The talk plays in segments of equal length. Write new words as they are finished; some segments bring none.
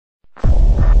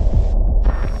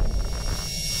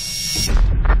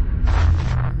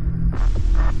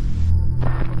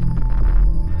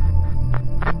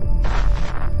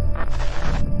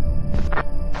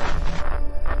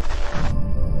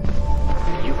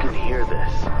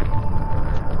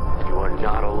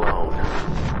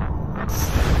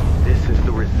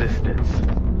resistance.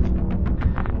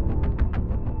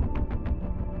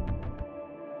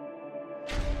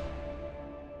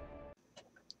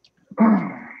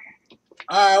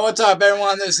 Alright, what's up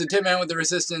everyone? This is the Tin Man with the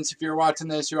Resistance. If you're watching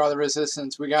this, you are the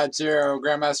Resistance. We got Zero,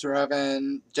 Grandmaster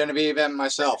Evan, Genevieve, and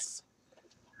myself.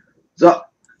 What's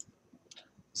up?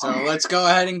 So let's go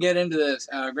ahead and get into this.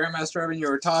 Grandmaster Evan, you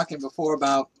were talking before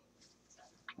about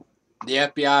the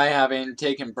FBI having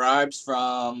taken bribes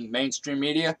from mainstream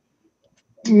media.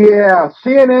 Yeah,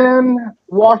 CNN,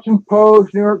 Washington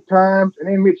Post, New York Times, and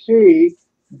NBC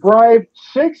bribed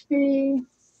 60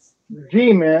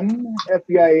 G-men,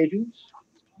 FBI agents,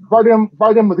 bribed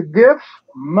them with gifts,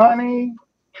 money,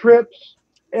 trips,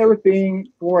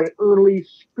 everything for an early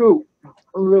scoop,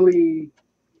 early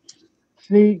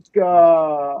sneak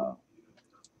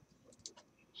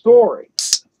story.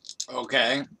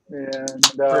 Okay.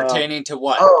 And Pertaining to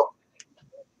what? Oh,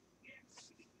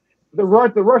 the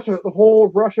whole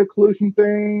Russia collusion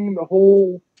thing, the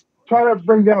whole try to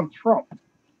bring down Trump.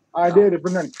 Idea to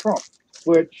bring down Trump,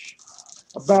 which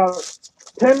about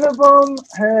 10 of them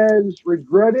has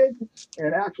regretted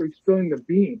and actually spilling the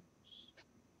beans.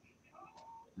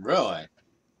 Really?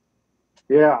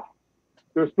 Yeah.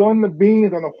 They're spilling the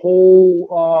beans on the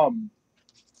whole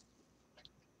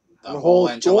The whole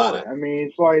enchilada. story. I mean,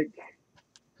 it's like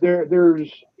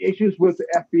there's issues with the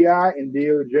FBI and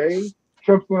DOJ.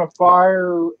 Trump's going to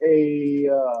fire a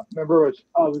member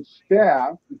of his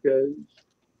staff because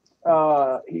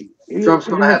he's Trump's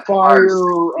going going to to have to fire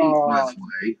fire.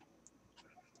 way.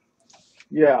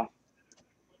 Yeah,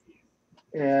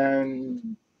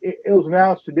 and it was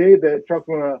announced today that Trump's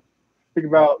going to think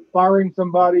about firing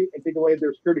somebody and take away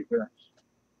their security clearance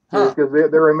because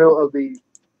they're in the middle of the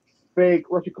fake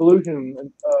Russian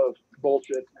collusion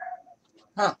bullshit.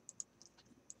 Huh.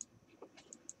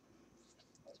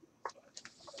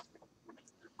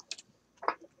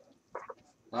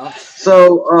 Well.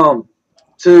 So,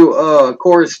 to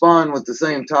correspond with the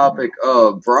same topic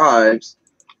of bribes,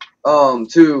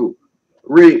 to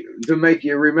make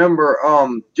you remember,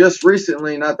 just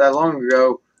recently, not that long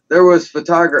ago, there was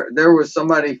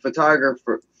somebody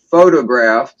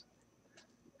photographed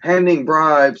handing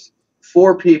bribes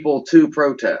for people to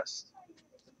protest.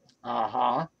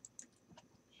 Uh-huh.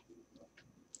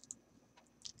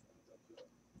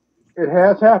 It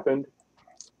has happened.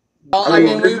 Well, I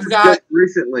mean we've got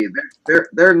recently.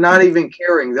 They're not even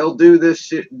caring. They'll do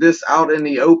this out in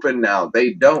the open now.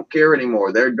 They don't care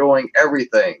anymore. They're doing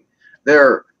everything.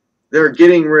 They're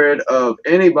getting rid of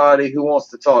anybody who wants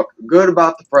to talk good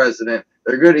about the president.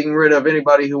 They're getting rid of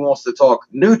anybody who wants to talk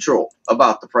neutral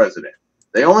about the president.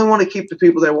 They only want to keep the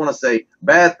people that want to say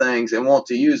bad things and want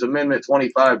to use Amendment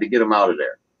 25 to get them out of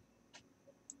there.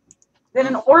 Then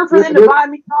in order for them to buy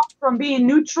me off from being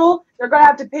neutral, they're going to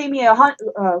have to pay me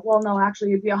well, no,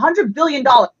 actually, it'd be $100 billion.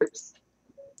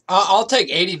 I'll take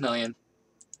 80 million.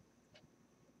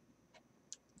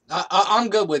 I'm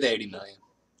good with 80 million.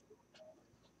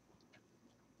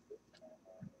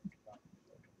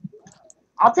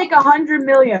 I'll take 100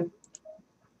 million.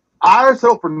 I just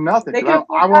hope for nothing. I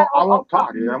won't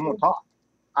talk, dude. I won't talk.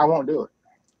 I won't do it.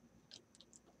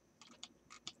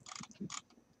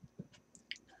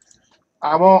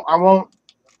 I won't.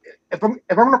 If I'm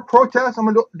gonna protest, I'm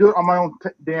gonna do it on my own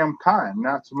damn time,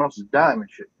 not someone else's dime and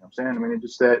shit. You know what I'm saying? I mean, it's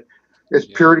just that it's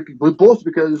purely complete bullshit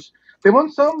because they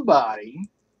want somebody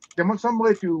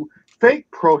to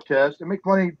fake protest and make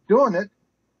money doing it.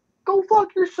 Go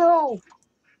fuck yourself.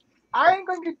 I ain't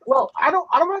gonna get. Well, I don't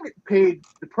want to get paid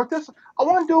to protest. I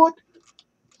want to do it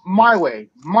my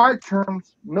way, my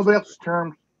terms, nobody else's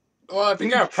terms. Well, if you're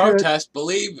gonna protest,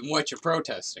 believe in what you're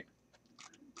protesting.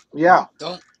 Yeah.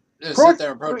 Don't just sit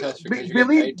there and protest because you're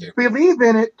getting paid to. Believe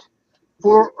in it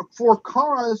for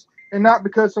cause and not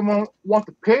because someone wants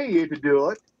to pay you to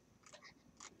do it.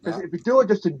 Because if you do it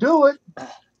just to do it,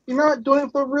 you're not doing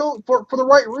it for the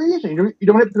right reason. You're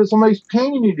doing it because somebody's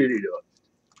paying you to do it.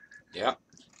 Yeah.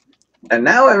 And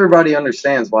now everybody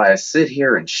understands why I sit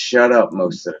here and shut up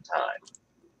most of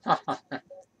the time.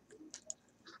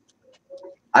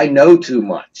 I know too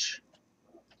much.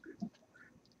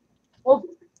 Well,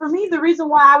 for me, the reason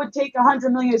why I would take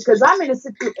 100 million is because I'm in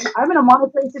a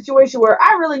monetary situation where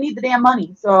I really need the damn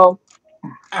money. So.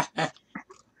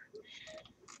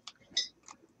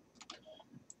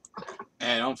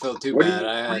 Hey, don't feel too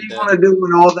bad. What do you want to do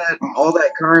when all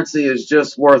that currency is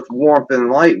just worth warmth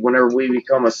and light whenever we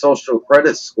become a social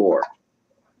credit score?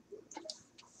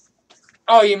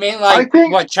 Oh, you mean like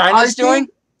what China's doing?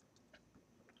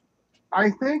 I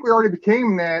think we already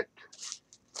became that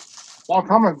a long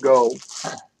time ago,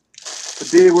 the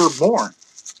day we were born.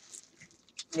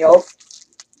 Yep.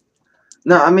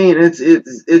 No, I mean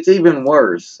it's even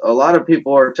worse. A lot of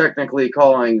people are technically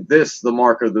calling this the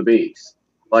mark of the beast.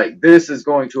 Like this is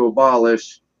going to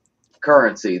abolish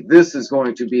currency. This is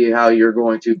going to be how you're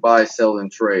going to buy, sell,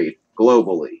 and trade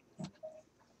globally.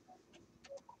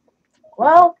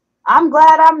 Well, I'm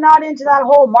glad I'm not into that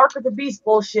whole mark of the beast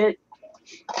bullshit.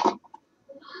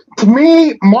 To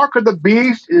me, Mark of the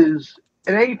Beast is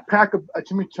an 8-pack of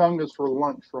chimichangas for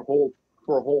lunch for a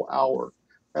whole hour.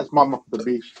 That's my Mark of the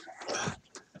Beast.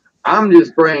 I'm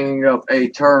just bringing up a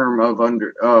term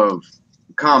of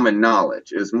common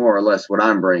knowledge is more or less what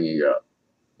I'm bringing up.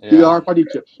 The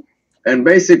RFID chips. And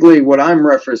basically, what I'm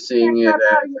referencing Yeah,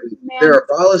 is they're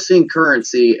abolishing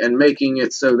currency and making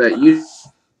it so that you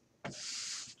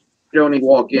don't even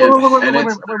walk in and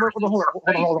it's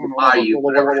buy you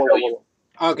whatever the hell you.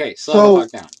 Okay, slow the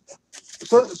fuck down.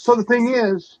 So the thing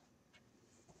is,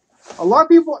 a lot of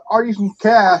people are using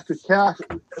cash because cash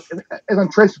is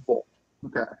untraceable.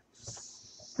 Okay.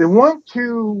 They want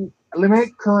to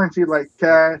eliminate currency like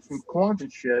cash and coins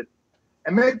and shit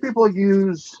and make people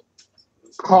use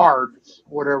cards,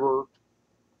 whatever,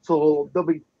 so there'll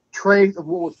be trace of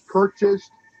what was purchased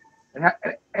and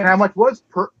how much was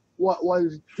what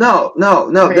was. No.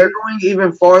 They're going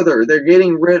even farther. They're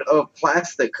getting rid of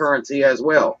plastic currency as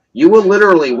well. You will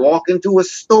literally walk into a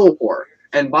store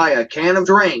and buy a can of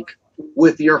drink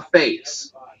with your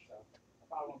face.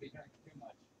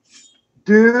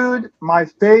 Dude, my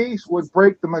face would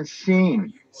break the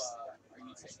machine.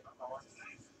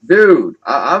 Dude,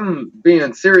 I'm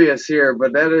being serious here,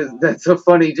 but that's a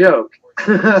funny joke.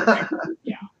 I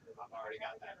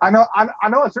know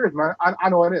it's serious, man. I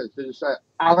know it is. It's just,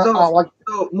 I don't like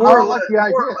the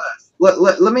idea.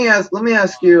 Let me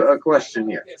ask you a question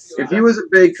here. If you was a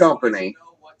big company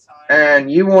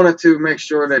and you wanted to make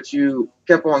sure that you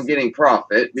kept on getting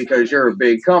profit because you're a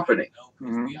big company,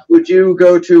 would you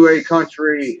go to a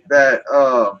country that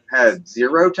had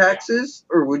zero taxes,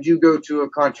 or would you go to a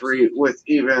country with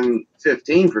even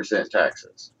 15%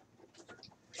 taxes?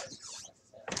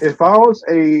 If I was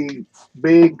a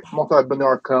big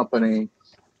multi-billion company,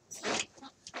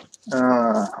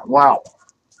 wow,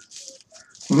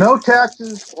 no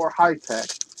taxes or high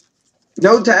tax.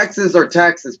 No taxes or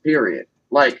taxes, period.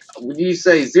 Like, would you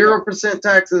say 0%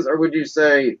 taxes or would you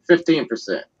say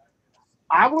 15%?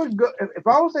 I would go if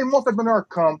I was a multi-billion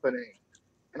company,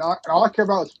 and all I care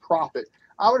about is profit.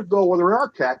 I would go where there are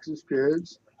taxes,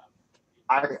 because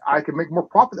I can make more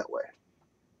profit that way.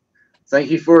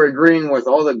 Thank you for agreeing with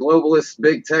all the globalist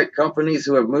big tech companies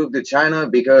who have moved to China,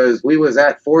 because we was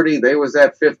at 40, they was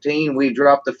at 15. We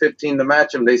dropped the 15 to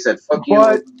match them. They said, fuck you.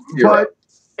 But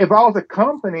if I was a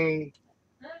company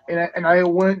and I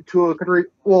went to a country,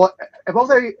 well, if I was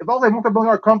a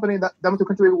multi-billion company that went to a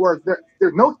country where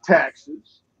there's no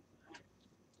taxes,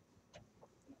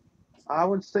 I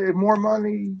would save more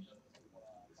money.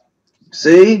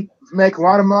 See? Make a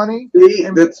lot of money. See?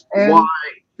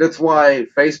 That's why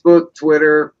Facebook,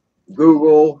 Twitter,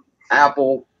 Google,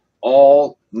 Apple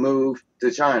all moved to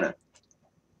China.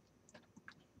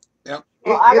 Yep.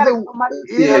 Well,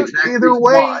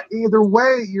 either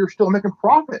way, you're still making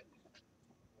profit.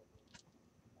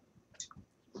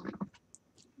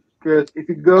 Because if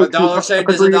you go a dollar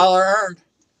saved is a dollar earned.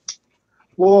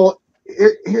 Well,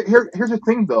 here's the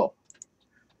thing though.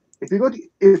 If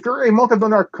you're a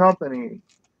multi-billion company,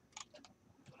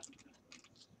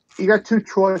 you got two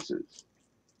choices: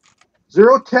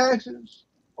 zero taxes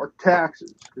or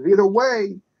taxes. Because either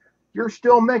way, you're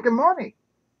still making money.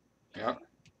 Yeah.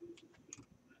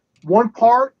 One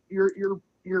part you're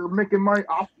making money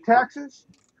off taxes,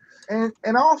 and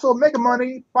also making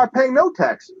money by paying no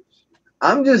taxes.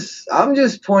 I'm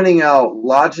just pointing out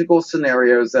logical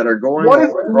scenarios that are going on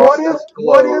across this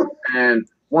globe, and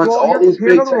once all these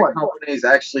big tech companies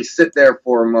actually sit there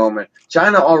for a moment,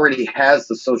 China already has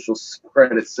the social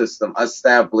credit system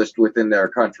established within their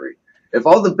country. If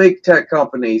all the big tech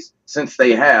companies, since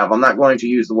they have, I'm not going to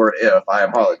use the word if, I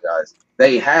apologize,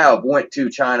 they have went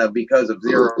to China because of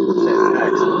 0%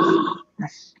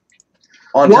 taxes.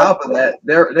 On top of that,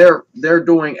 they're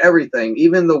doing everything.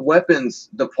 Even the weapons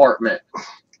department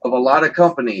of a lot of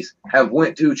companies have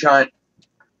went to China.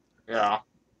 Yeah.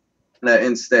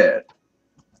 Instead.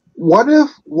 What if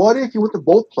you went to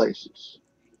both places?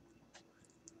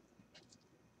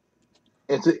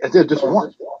 It's just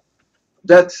one.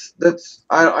 That's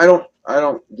I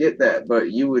don't get that,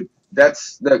 but you would.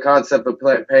 That's the concept of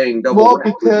paying double. Well,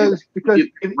 rent. because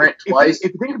you rent twice.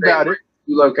 If you think about it,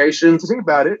 2 locations. If you think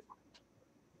about it.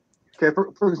 Okay,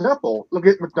 for example, look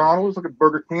at McDonald's, look at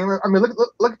Burger King. I mean,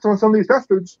 look at some of these fast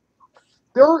foods.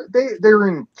 They're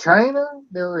in China,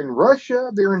 they're in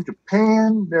Russia, they're in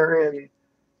Japan, they're in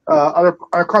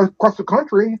across the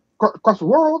country, across the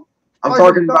world. I'm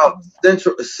talking about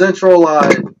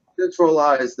centralize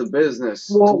the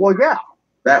business. Well, yeah.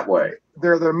 That way.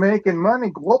 They're making money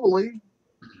globally,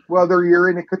 whether you're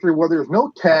in a country where there's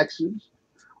no taxes,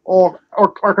 or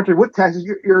a country with taxes.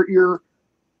 You're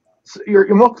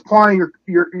multiplying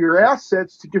your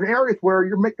assets to different areas where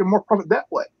you're making more profit that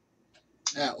way.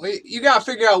 Yeah, well, you got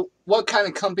to figure out what kind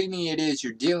of company it is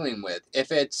you're dealing with.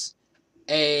 If it's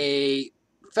a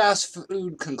fast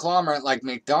food conglomerate like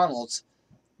McDonald's,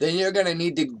 then you're going to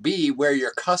need to be where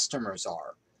your customers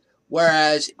are.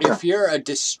 Whereas if you're a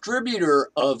distributor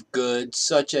of goods,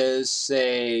 such as,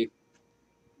 say,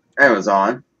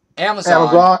 Amazon,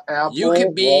 Apple, you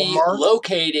could be Walmart,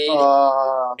 located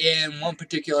in one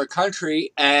particular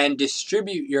country and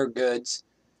distribute your goods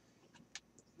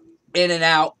in and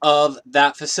out of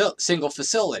that single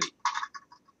facility.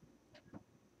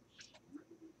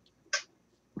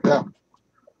 Yeah.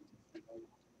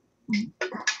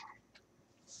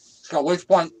 So at which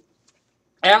point,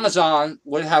 Amazon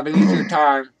would have an easier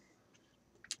time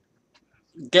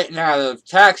getting out of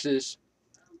taxes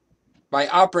by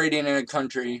operating in a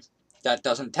country that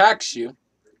doesn't tax you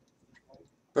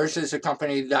versus a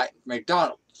company like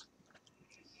McDonald's.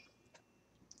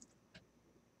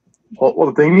 Well,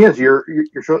 the thing is, you're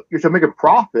still making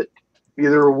profit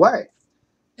either way.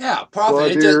 Yeah,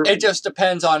 profit. It just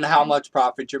depends on how much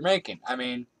profit you're making. I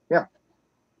mean, yeah,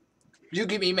 you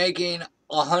could be making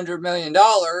 $100 million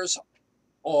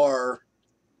or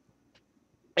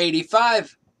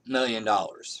 $85 million.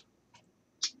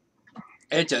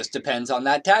 It just depends on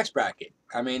that tax bracket.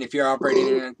 I mean, if you're operating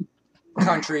in a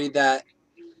country that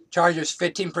charges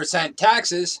 15%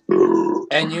 taxes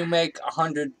and you make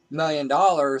 $100 million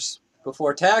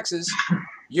before taxes,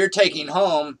 you're taking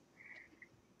home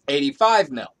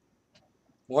 85 mil.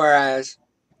 Whereas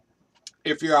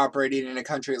if you're operating in a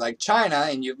country like China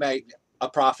and you make a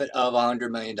profit of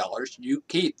 $100 million, you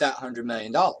keep that $100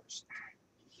 million.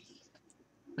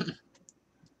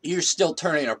 You're still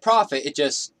turning a profit. It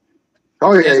just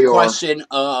is a question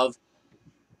of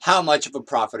how much of a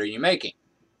profit are you making?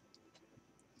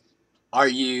 Are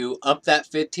you up that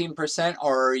 15%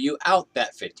 or are you out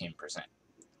that 15%?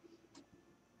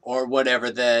 Or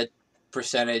whatever the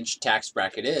percentage tax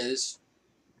bracket is,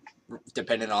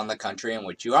 depending on the country in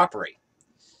which you operate.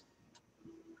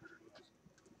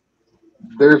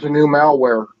 There's a new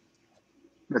malware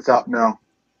that's out now.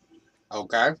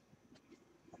 Okay.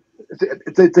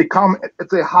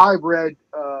 It's a hybrid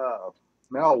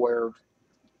malware.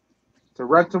 It's a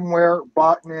ransomware,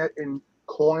 botnet, and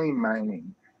coin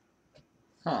mining.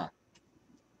 Huh.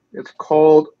 It's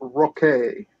called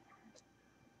Roque.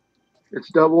 It's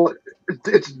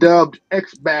dubbed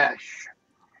XBash.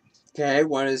 Okay,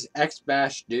 what does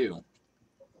XBash do?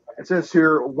 It says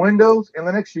here, Windows and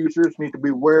Linux users need to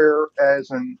beware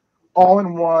as an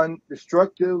all-in-one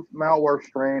destructive malware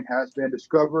strain has been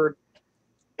discovered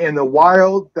in the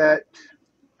wild that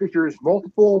features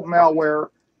multiple malware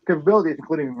capabilities,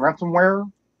 including ransomware,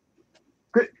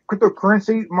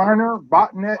 cryptocurrency miner,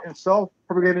 botnet, and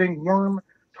self-propagating worm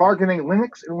targeting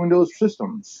Linux and Windows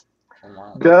systems. Oh,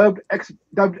 wow. Dubbed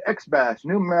XBash,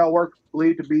 new malware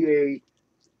believed to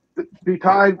be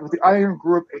tied with the Iron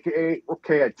Group, aka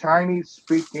a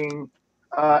Chinese-speaking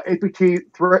APT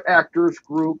threat actors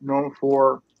group known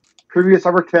for previous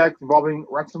cyber attacks involving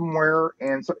ransomware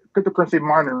and cryptocurrency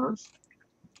miners.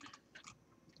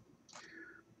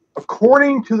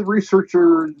 According to the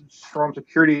researchers from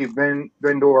security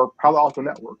vendor Palo Alto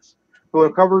Networks, who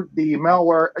uncovered the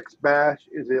malware XBash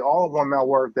is an all-in-one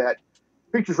malware that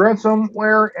features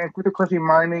ransomware and cryptocurrency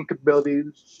mining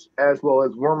capabilities, as well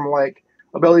as worm-like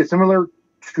abilities similar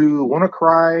to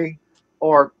WannaCry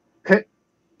or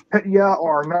Petya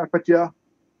or NotPetya.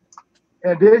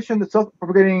 In addition to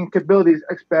self-propagating capabilities,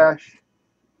 XBash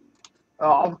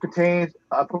also contains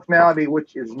a functionality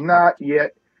which is not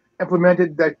yet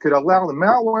implemented that could allow the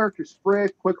malware to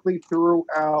spread quickly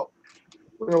throughout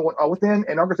within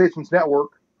an organization's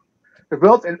network.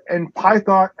 Developed in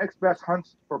Python, XBash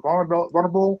hunts for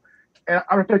vulnerable and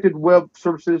unprotected web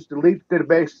services, delete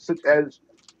databases such as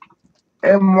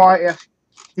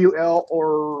MySQL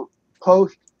or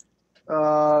Post,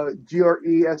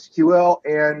 GRESQL,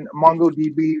 and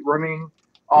MongoDB running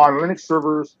on Linux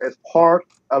servers as part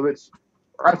of its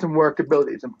ransomware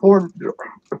capabilities. Important.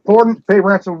 Pay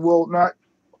ransom will not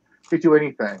get you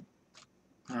anything.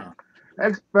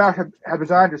 XBash have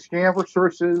designed to scan for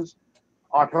sources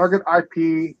on target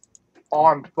IP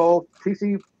on both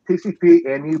TCP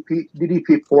and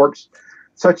UDP ports,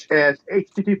 such as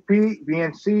HTTP,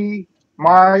 VNC,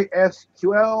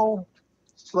 MySQL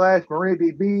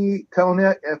 /MariaDB,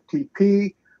 Telnet,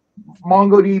 FTP,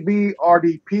 MongoDB,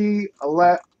 RDP,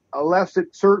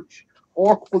 Elasticsearch,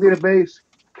 Oracle Database,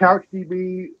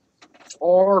 CouchDB,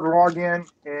 or login,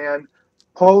 and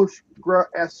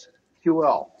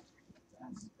PostgreSQL.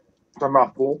 It's a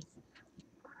mouthful.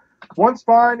 Once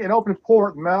find and open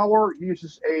port, malware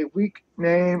uses a weak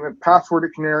name and password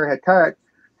dictionary attack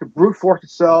to brute force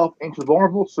itself into the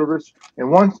vulnerable service,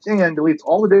 and once in, deletes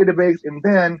all the database and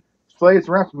then displays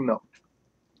the ransom note.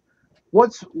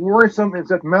 What's worrisome is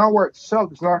that malware itself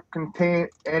does not contain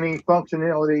any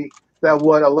functionality that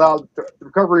would allow the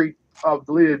recovery of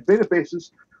deleted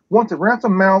databases once the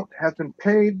ransom amount has been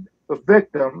paid the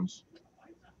victims,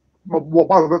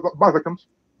 by victims.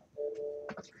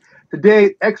 To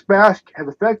date, XBash has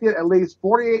affected at least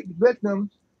 48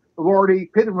 victims who have already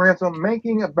paid the ransom,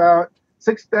 making about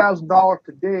 $6,000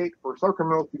 to date for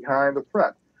cybercriminals behind the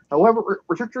threat. However,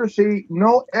 researchers see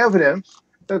no evidence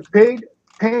that paid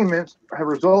payments have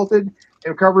resulted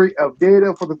in recovery of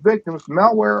data for the victims.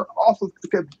 Malware also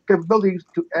has capabilities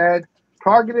to add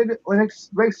targeted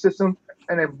Linux-based systems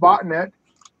and a botnet.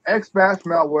 XBash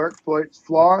malware exploits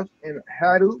flaws in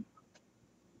Hadoop,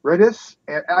 Redis,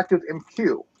 and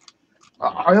ActiveMQ.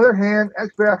 On the other hand,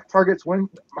 XBash targets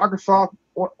Microsoft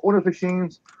Windows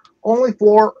machines only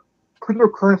for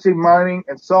cryptocurrency mining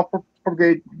and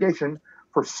self-propagation.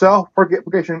 For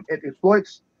self-propagation, it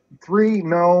exploits three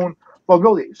known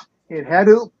vulnerabilities in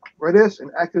Hadoop, Redis,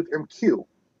 and ActiveMQ.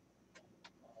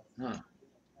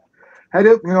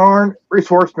 Hadoop Yarn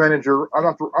Resource Manager,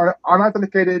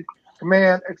 unauthenticated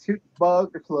command execute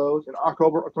bug disclosed in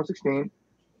October of 2016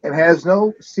 and has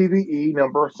no CVE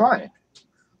number assigned.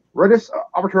 Redis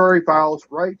arbitrary files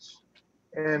writes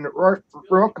and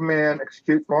remote command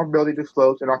execute vulnerability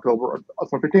disclosed in October of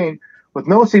 2015 with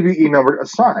no CVE number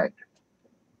assigned.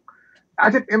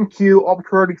 ActiveMQ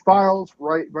arbitrary files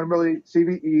write vulnerability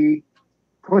CVE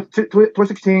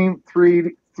 2016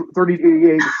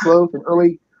 3088 disclosed in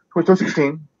early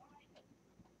 2016.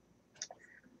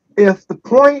 If the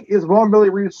point is vulnerability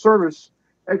read service,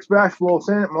 XBash will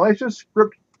send malicious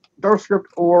script, JavaScript,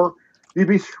 or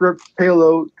VB script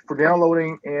payload for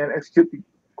downloading and execute the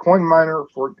coin miner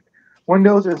for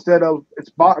Windows instead of its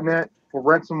botnet for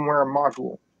ransomware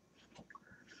module.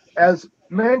 As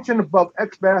mentioned above,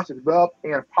 XBash is developed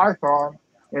in Python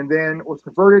and then was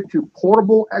converted to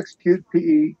portable execute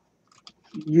PE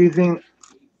using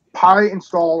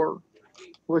PyInstaller,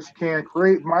 which can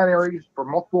create binaries for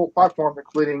multiple platforms,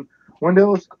 including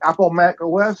Windows, Apple, Mac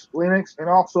OS, Linux, and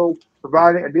also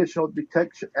providing additional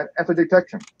detection and asset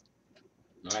detection.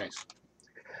 Nice.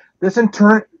 This in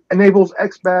turn enables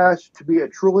XBash to be a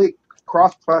truly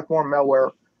cross-platform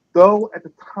malware, though at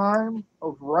the time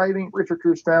of writing,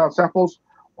 researchers found samples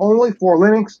only for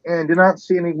Linux and did not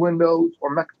see any Windows or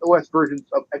Mac OS versions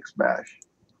of XBash.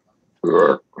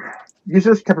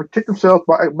 Users can protect themselves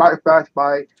by XBash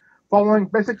by following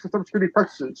basic system security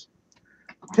practices.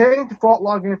 Obtain default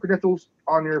login credentials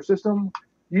on your system.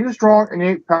 Use strong and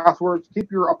unique passwords.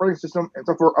 Keep your operating system and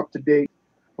software up to date.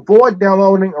 Avoid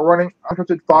downloading or running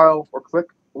untrusted files or click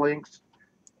links.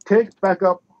 Take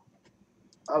backup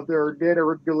of their data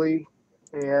regularly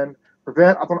and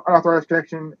prevent unauthorized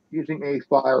connection using a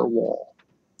firewall.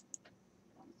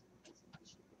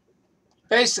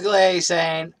 Basically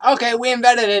saying, okay, we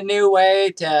invented a new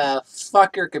way to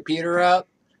fuck your computer up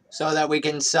so that we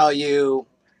can sell you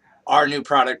our new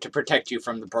product to protect you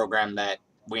from the program that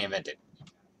we invented.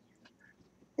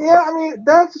 Yeah, I mean,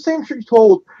 that's the same shit you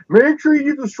told. Make sure you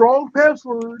use a strong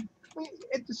password. I mean,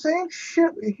 it's the same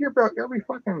shit we hear about every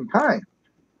fucking time.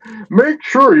 Make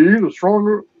sure you use a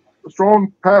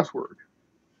strong password.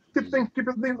 Keep things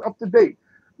up to date.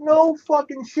 No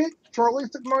fucking shit, Charlie.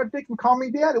 Stick my dick and call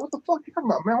me daddy. What the fuck you talking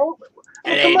about, man?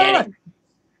 Come on.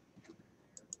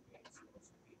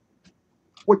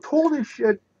 We're told this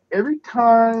shit every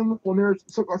time when there's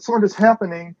something that's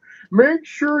happening. Make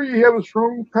sure you have a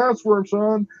strong password,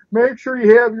 son. Make sure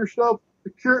you have your stuff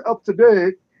secure up to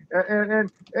date. And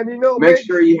you know, make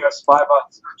sure you have SpyBot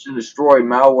search and destroy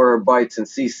malware bytes and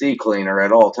CC cleaner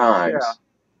at all times.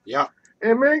 Yeah.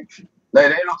 And they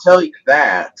don't tell you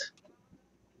that.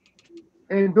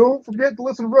 And don't forget to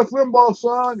listen to Rush Limbaugh,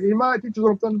 son. He might teach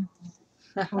you something.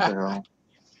 What the hell?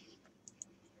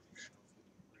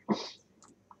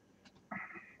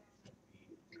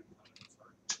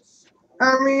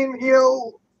 I mean, you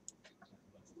know,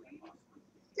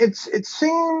 it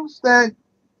seems that,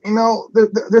 you know,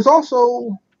 there's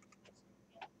also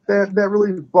that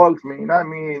really bugs me. And I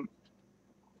mean,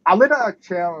 I lit out a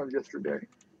challenge yesterday.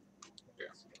 Yeah.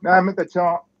 Now I meant that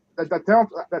challenge.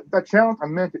 That challenge, I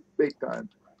meant it big time.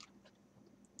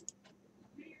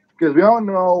 Because we all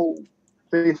know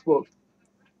Facebook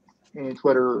and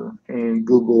Twitter and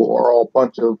Google are all a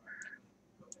bunch of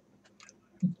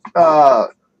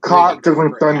cock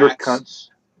juggling thunder cunts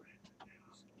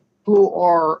who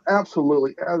are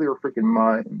absolutely out of their freaking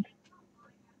mind.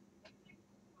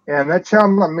 And that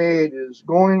challenge I made is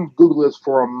going Google this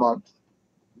for a month,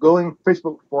 going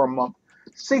Facebook for a month,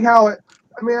 see how it.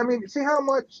 I mean, see how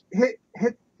much hit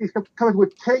these companies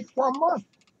would take for a month.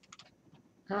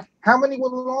 Huh. How many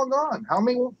will log on? How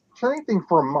many will share anything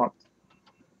for a month?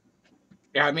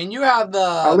 Yeah, I mean, you have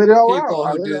the people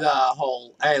who do the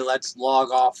whole, hey, let's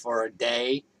log off for a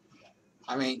day.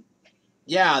 I mean,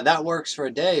 yeah, that works for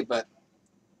a day, but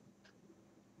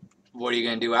what are you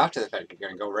going to do after the fact? You're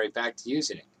going to go right back to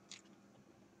using it.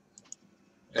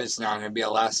 It's not going to be a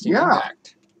lasting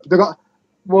impact.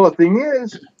 Well, the thing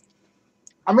is,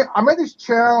 I made this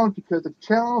challenge because the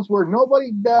challenge where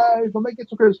nobody dies, don't make it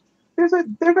so, because there's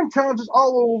been challenges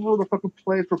all over the fucking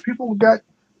place where people got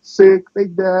sick, they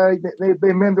died,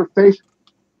 they mend their face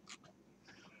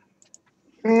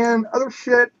and other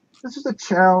shit. This is a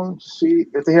challenge. See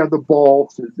if they have the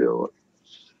balls to do it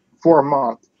for a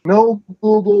month. No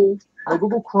Google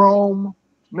Chrome,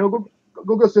 no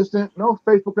Google Assistant, no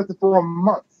Facebook, nothing for a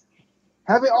month.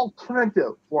 Have an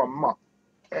alternative for a month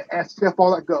and see how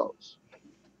far that goes.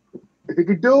 If you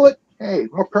can do it, hey,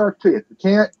 more power to you. If you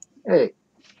can't, hey,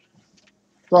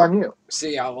 it's on you.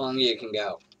 See how long you can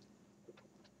go.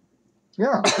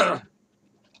 Yeah.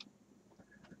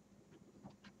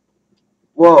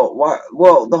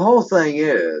 Well, the whole thing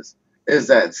is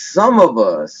that some of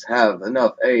us have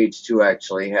enough age to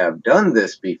actually have done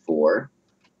this before.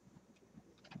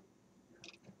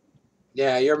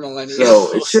 Yeah, you're millennials.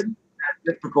 So it shouldn't be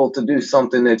that difficult to do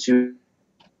something that you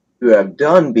have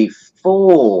done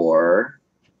before.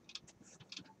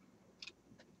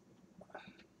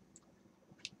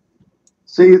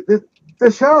 See,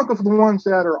 the challenge goes for the ones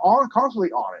that are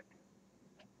constantly on it.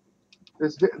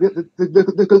 This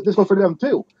goes for them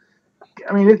too.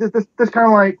 I mean, this kind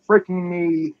of like breaking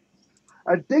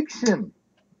the addiction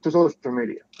to social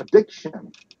media.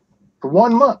 Addiction for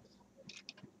 1 month.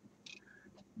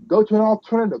 Go to an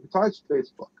alternative besides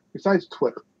Facebook, besides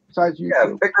Twitter, besides YouTube.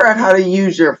 Yeah, figure out how to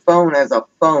use your phone as a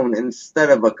phone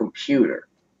instead of a computer.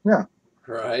 Yeah.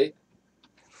 Right.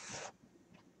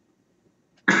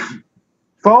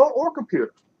 Phone or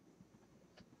computer.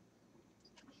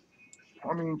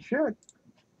 I mean, shit.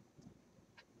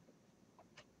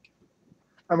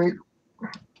 I mean,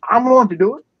 I'm willing to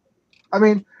do it. I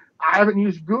mean, I haven't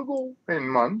used Google in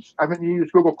months. I haven't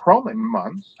used Google Chrome in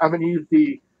months. I haven't used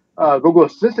the Google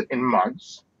Assistant in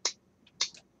months.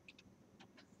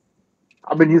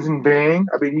 I've been using Bing.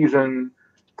 I've been using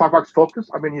Firefox Focus.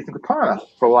 I've been using Katana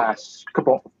for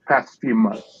the past few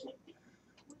months.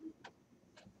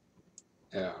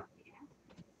 Yeah.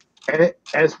 And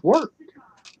it's worked.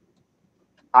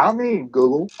 I don't need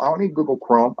Google. I don't need Google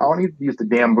Chrome. I don't need to use the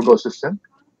damn Google Assistant.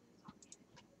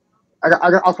 I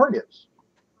got alternatives.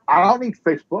 I don't need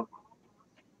Facebook.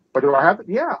 But do I have it?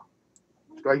 Yeah.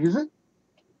 Do I use it?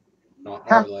 Not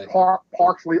hardly.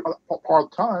 Partially, part of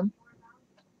the time.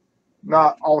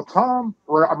 Not all the time.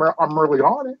 I'm really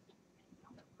on it.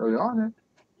 Really on it.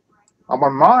 I'm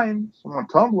on Minds. I'm on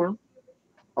Tumblr.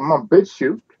 I'm on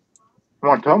BitChute. I'm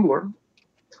on Tumblr.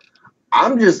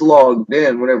 I'm just logged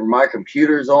in whenever my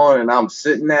computer's on and I'm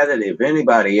sitting at it if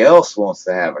anybody else wants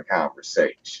to have a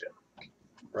conversation.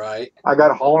 Right. I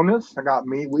got Hollowness. I got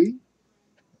MeWe.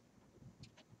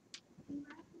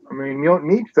 I mean, you don't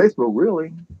need Facebook,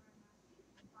 really.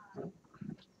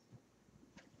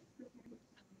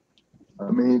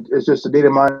 I mean, it's just a data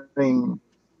mining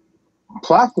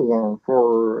platform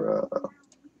for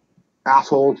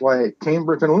assholes like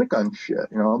Cambridge and Lincoln shit.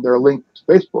 You know, they're linked to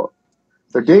Facebook.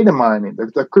 They're data mining. They're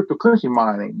cryptocurrency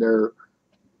mining.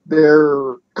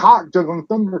 They're cock juggling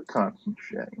thunder cunts and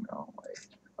shit. You know,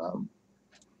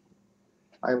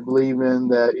 I believe in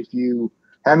that if you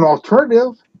have an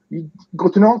alternative, you go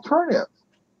to an alternative.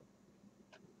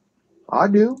 I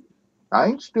do. I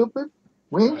ain't stupid.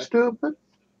 We ain't stupid.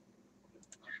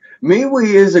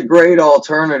 MeWe is a great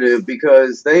alternative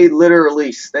because they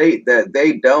literally state that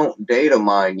they don't data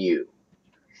mine you.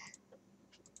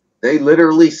 They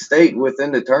literally state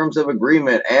within the terms of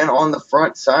agreement and on the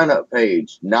front sign-up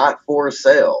page, not for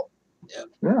sale. Yep.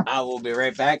 Yeah. I will be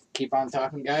right back. Keep on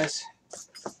talking, guys.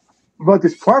 But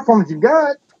this platform that you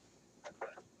got,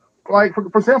 like for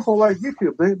example, like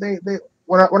YouTube, they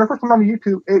when I first went on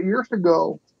YouTube 8 years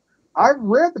ago, I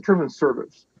read the terms of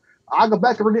service. I go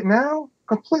back and read it now,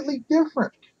 completely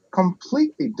different,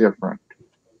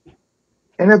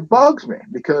 and it bugs me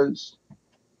because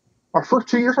my first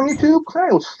 2 years on YouTube,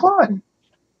 it was fun.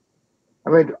 I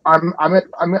mean, I met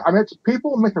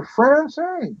people, met their friends.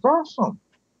 Hey, it's awesome.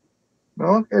 You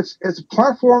know, it's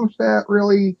platforms that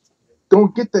really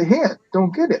don't get the hint,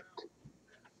 don't get it.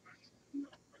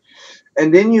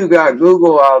 And then you got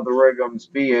Google algorithms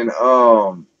being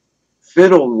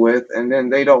fiddled with, and then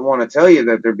they don't want to tell you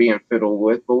that they're being fiddled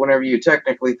with. But whenever you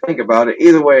technically think about it,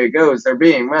 either way it goes, they're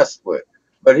being messed with.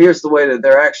 But here's the way that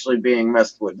they're actually being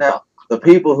messed with now. The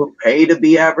people who pay to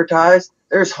be advertised,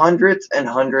 there's hundreds and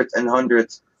hundreds and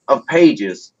hundreds of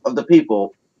pages of the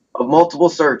people, of multiple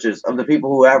searches of the people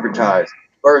who advertise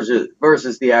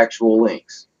versus the actual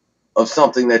links of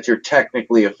something that you're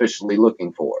technically officially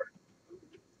looking for.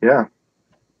 Yeah.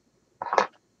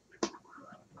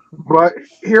 But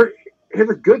here's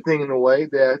a good thing in a way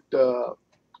that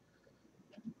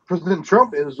President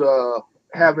Trump is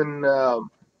having an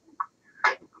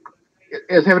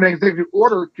executive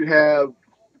order to have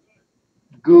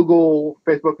Google,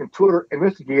 Facebook, and Twitter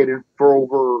investigated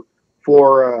for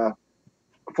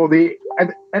the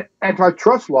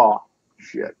antitrust law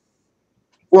shit.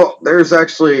 Well, there's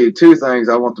actually two things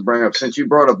I want to bring up. Since you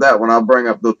brought up that one, I'll bring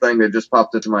up the thing that just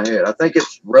popped into my head. I think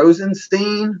it's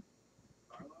Rosenstein.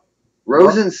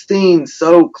 Rosenstein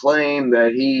so claimed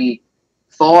that he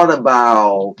thought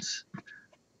about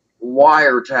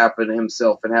wiretapping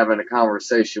himself and having a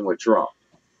conversation with Trump.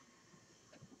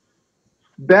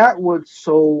 That would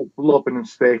so blow up in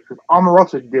his face because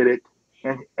Omarosa did it,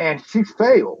 and she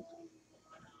failed.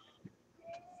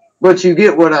 But you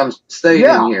get what I'm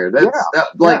stating here. That's I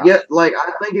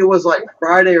think it was like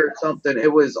Friday or something.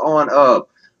 It was on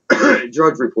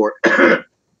Drudge Report.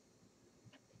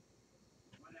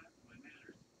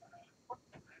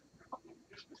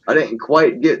 I didn't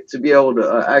quite get to be able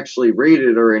to actually read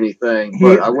it or anything,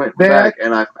 but I went back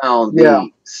and I found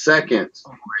the second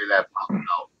story that popped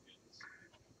out.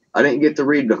 I didn't get to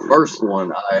read the first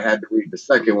one. I had to read the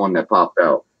second one that popped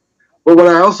out. But what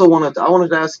I also wanted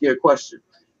to ask you a question.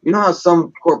 You know how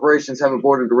some corporations have a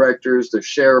board of directors, their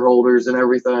shareholders and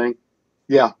everything?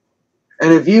 Yeah.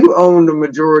 And if you own the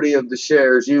majority of the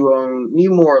shares, you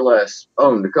more or less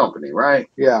own the company, right?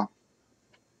 Yeah.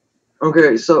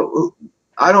 Okay, so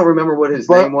I don't remember what his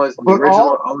name was, the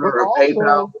original owner of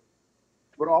PayPal.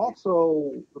 But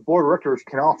also, the board of directors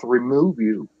can also remove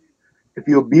you if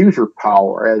you abuse your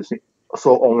power as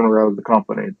sole owner of the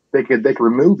company. They can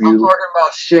remove you. I'm talking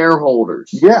about shareholders.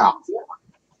 Yeah.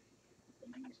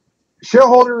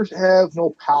 Shareholders have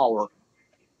no power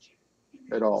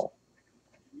at all.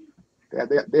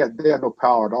 They have no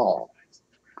power at all.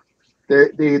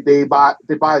 They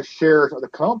buy shares of the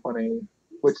company,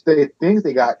 which they think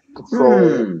they got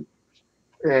control.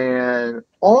 And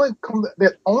only people they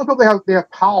have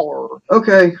power.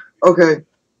 Okay. It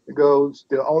goes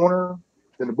the owner,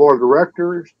 then the board of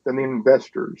directors, then the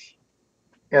investors,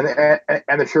 and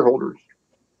the shareholders.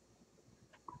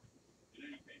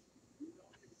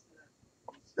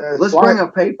 Let's bring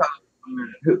up PayPal.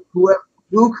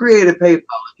 Who created PayPal?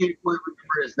 I can't quite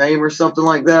remember his name or something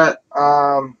like that.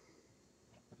 I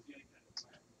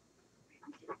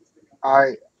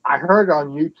heard it on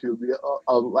YouTube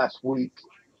last week.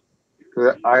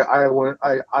 Been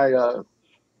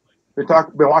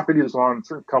watching videos on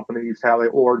certain companies, how they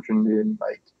origined and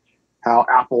like how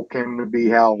Apple came to be,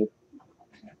 how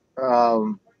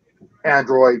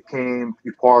Android came to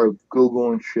be part of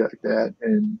Google and shit like that.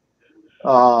 And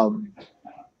I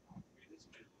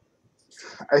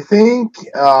think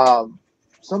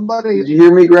somebody. Did you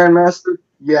hear me, Grandmaster?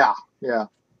 Yeah.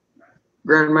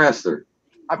 Grandmaster.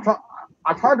 I'm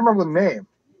trying to remember the name.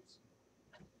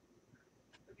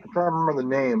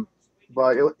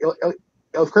 But it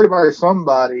was created by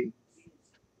somebody.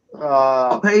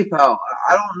 PayPal.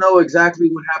 I don't know exactly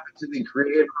what happened to the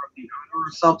creator of the owner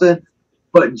or something,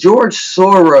 but George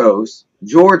Soros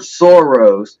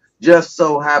just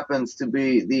so happens to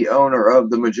be the owner of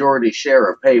the majority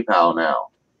share of PayPal now.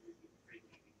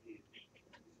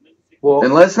 Well,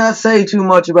 and let's not say too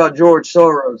much about George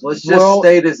Soros. Let's just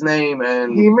state his name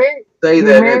and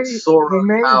it's Soros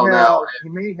now. He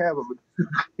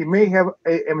may have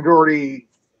a majority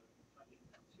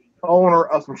owner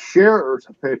of some shares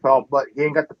of PayPal, but he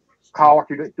ain't got the power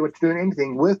to do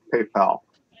anything with PayPal.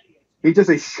 He's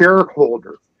just a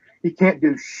shareholder. He can't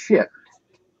do shit.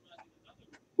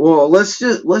 Well, let's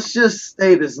just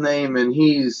state his name, and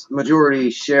he's majority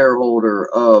shareholder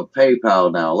of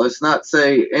PayPal now. Let's not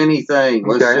say anything.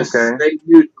 Let's stay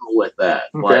neutral with that.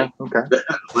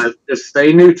 Let's just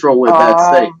stay neutral with that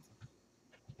statement.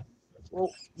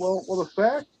 Well, the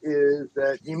fact is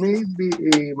that he may be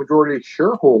a majority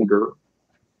shareholder.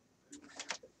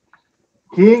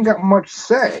 He ain't got much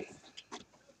say.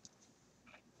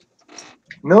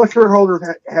 No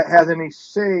shareholder has any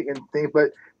say in things,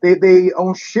 but they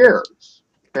own shares.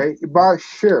 Okay, you buy a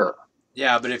share.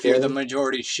 Yeah, but if you're the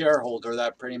majority shareholder,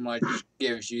 that pretty much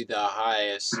gives you the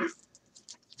highest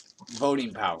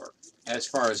voting power. As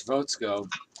far as votes go,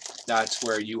 that's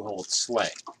where you hold sway.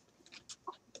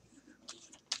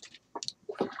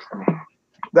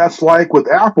 That's like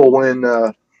with Apple when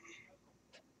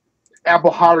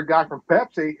Apple hired a guy from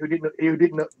Pepsi who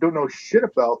don't know shit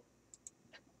about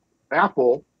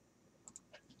Apple.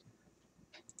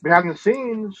 Behind the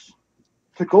scenes,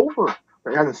 took over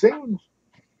behind the scenes,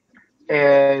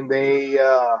 and they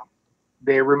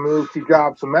removed Steve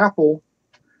Jobs from Apple,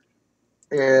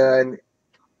 and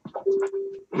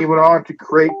he went on to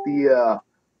create the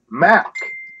Mac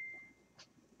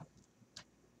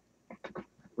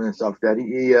and stuff. That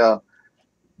he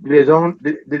did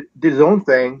his own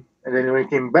thing, and then when he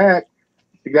came back,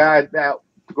 the guy that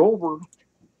took over,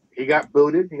 he got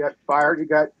booted, he got fired, he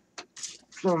got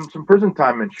some prison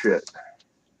time and shit,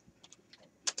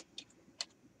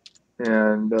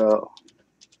 and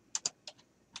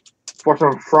for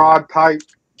some fraud type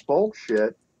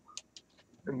bullshit.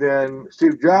 And then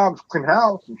Steve Jobs cleaned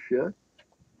house and shit.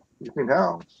 He cleaned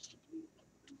house.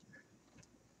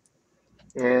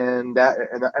 And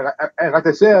like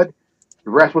I said,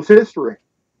 the rest was history.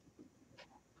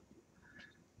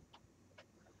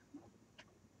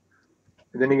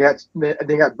 And then you got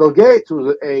Bill Gates, who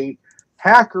was a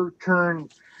hacker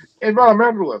turned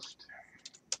environmentalist.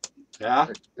 Yeah.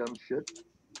 That's dumb shit.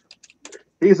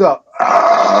 He's a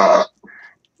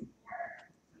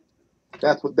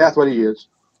that's what he is.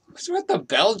 What's with the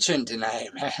Belgian tonight,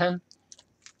 man?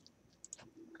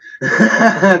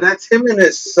 That's him and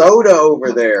his soda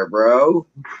over there, bro.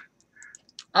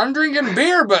 I'm drinking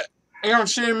beer, but you don't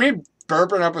see me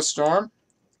burping up a storm.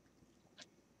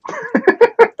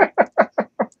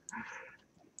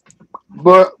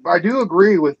 But I do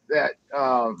agree with that.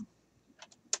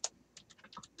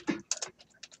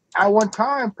 At one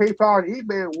time, PayPal and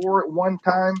eBay were at one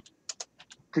time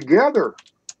together.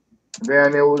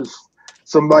 Then it was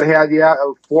somebody had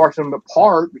to force them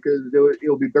apart because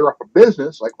it'll be better for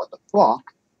business. Like, what the fuck?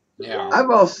 Yeah. I've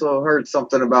also heard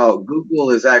something about Google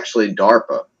is actually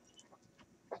DARPA.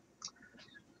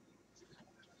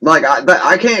 Like,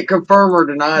 I can't confirm or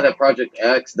deny that Project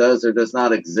X does or does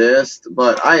not exist,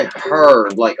 but I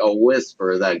heard, like, a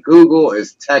whisper that Google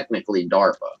is technically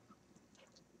DARPA.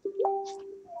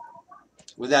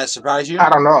 Would that surprise you? I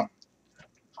don't know.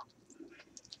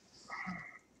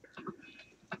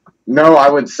 No, I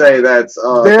would say that's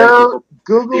Google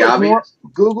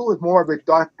is more of a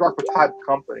DARPA type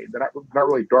company. They're not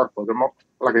really DARPA. They're more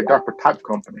like a DARPA type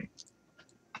company.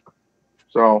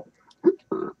 So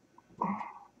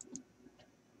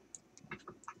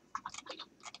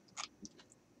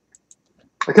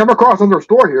I came across another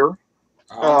story here.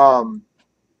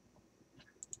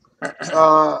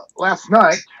 Last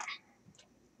night.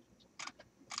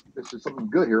 This is something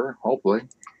good here, hopefully.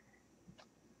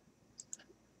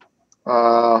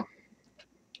 Where's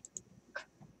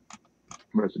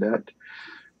it at?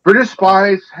 British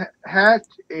spies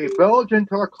hacked a Belgian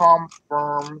telecom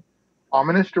firm on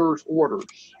minister's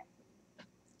orders.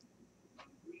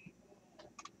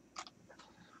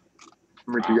 Let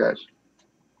me read you guys.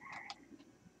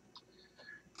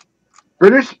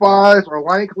 British spies are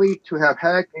likely to have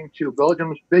hacked into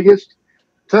Belgium's biggest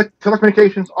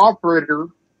telecommunications operator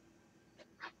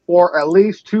for at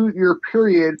least 2-year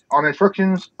period on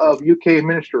instructions of UK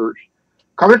ministers.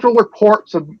 Confidential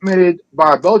reports submitted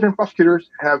by Belgian prosecutors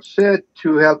have said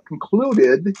to have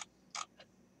concluded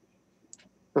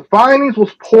the findings will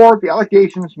support the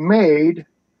allegations made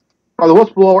by the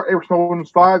whistleblower Edward Snowden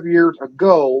 5 years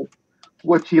ago,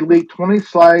 which he leaked 20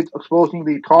 slides exposing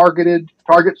the targets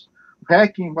of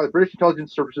hacking by the British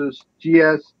intelligence services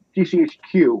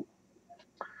GCHQ.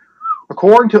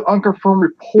 According to unconfirmed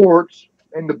reports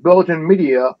in the Belgian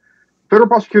media, federal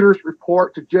prosecutors'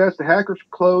 report suggests the hackers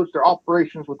closed their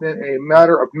operations within a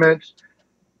matter of minutes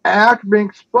after being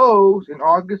exposed in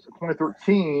August of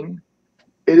 2013.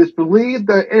 It is believed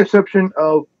that interception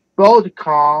of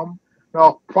Belgacom,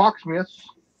 now Proximus,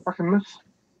 Proximus,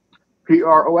 has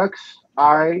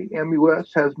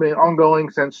been ongoing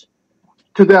since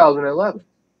 2011.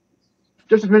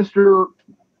 Justice Minister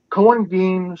Cohen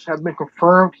Deems have been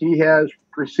confirmed he has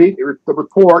received the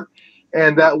report,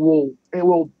 and that it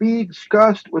will be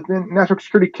discussed within National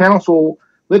Security Council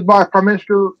led by Prime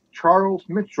Minister Charles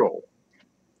Mitchell.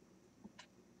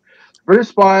 British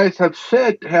spies have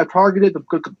said to have targeted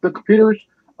the computers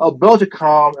of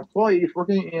Belgacom employees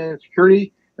working in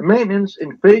security and maintenance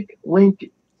in fake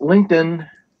LinkedIn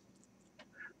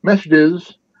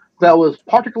messages that was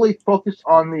particularly focused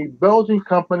on the Belgian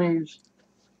company's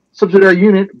subsidiary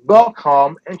unit,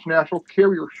 Belcom International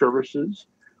Carrier Services,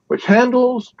 which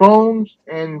handles phones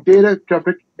and data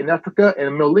traffic in Africa and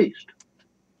the Middle East.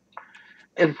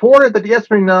 It reported that the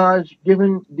espionage,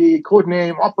 given the code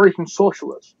name Operation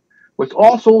Socialist, was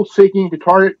also seeking to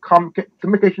target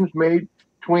communications made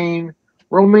between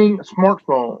roaming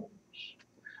smartphones.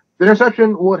 The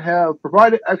interception would have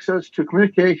provided access to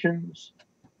communications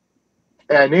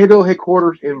at NATO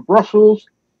headquarters in Brussels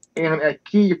and at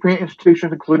key European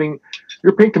institutions, including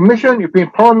European Commission,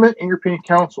 European Parliament, and European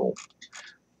Council.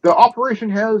 The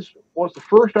operation was the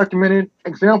first documented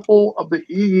example of the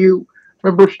EU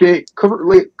member state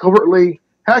covertly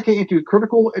hacking into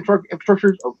critical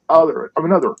infrastructures of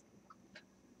another.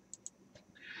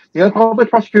 The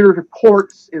unpublished prosecutor's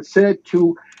report is said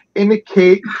to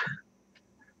indicate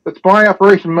that spy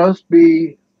operation must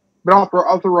be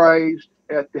authorized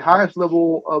at the highest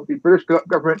level of the British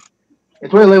government. In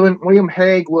 2011, William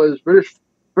Hague was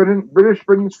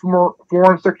Britain's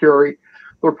foreign secretary.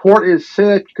 The report is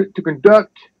said to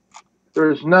conduct.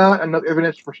 There is not enough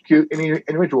evidence to prosecute any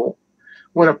individual.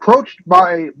 When approached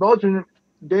by a Belgian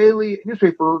daily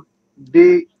newspaper,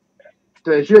 De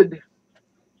Gide,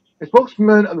 a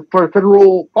spokesman of the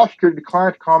federal prosecutor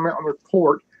declined to comment on the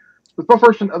report. The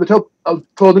spokesperson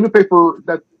told the newspaper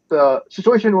that the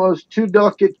situation was too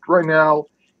delicate right now.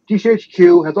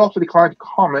 GCHQ has also declined to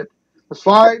comment. The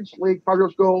slides leaked 5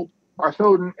 years ago by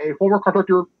Snowden, a former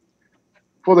contractor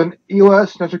for the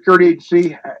U.S. National Security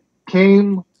Agency,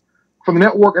 came from the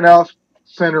Network Analysis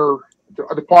Center,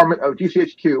 a department of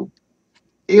GCHQ.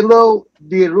 Elo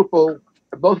Di Rupo,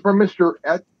 a Belgian prime minister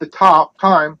at the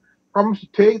time, promised to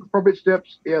take appropriate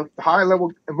steps if the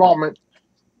high-level involvement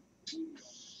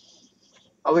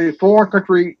of a foreign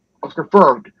country was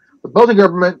confirmed. The Belgian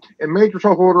government, a major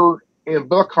shareholder in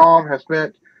Belcom, has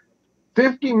spent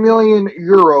 50 million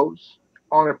euros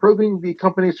on improving the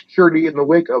company's security in the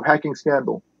wake of hacking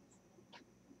scandal.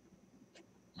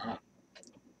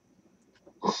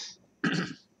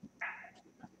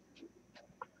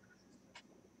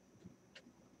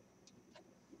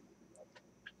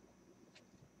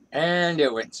 And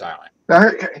it went silent.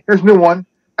 Now here's a new one.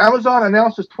 Amazon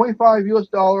announces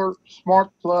 $25 smart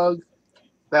plug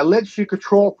that lets you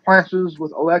control appliances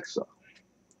with Alexa.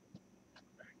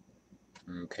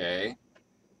 Okay.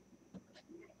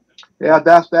 Yeah,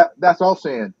 that's all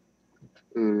saying.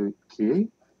 Okay.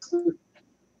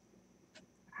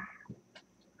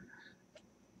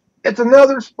 It's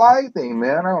another spy thing,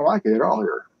 man. I don't like it at all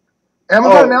here.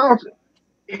 Amazon announced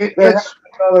it's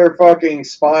another fucking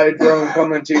spy drone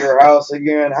coming to your house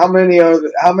again. How many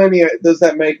does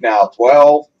that make now?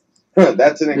 12?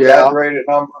 That's an exaggerated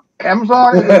number.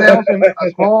 Amazon is announcing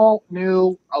a small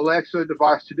new Alexa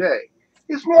device today.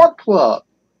 A smart plug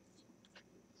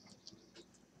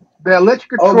that lets you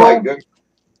control. Oh my goodness.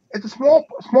 It's a smart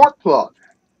plug.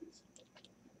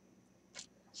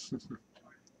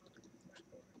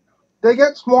 They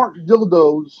got smart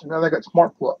dildos, now they got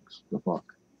smart plugs. The fuck?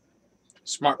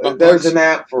 Smart butt There's plugs. an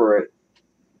app for it.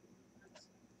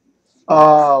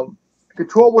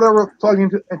 Control whatever plug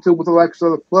into with Alexa.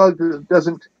 The plug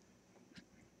doesn't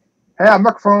have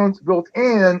microphones built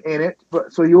in it,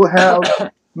 but so you'll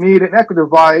need an echo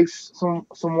device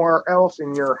somewhere else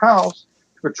in your house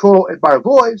to control it by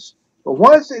voice. But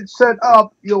once it's set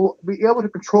up, you'll be able to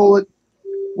control it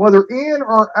whether in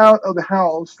or out of the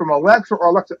house from Alexa or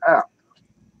Alexa app.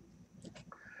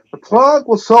 The plug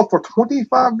will sell for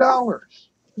 $25.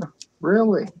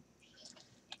 Really?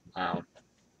 Wow.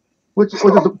 Which is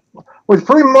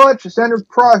pretty much a standard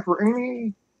price for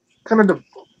any kind of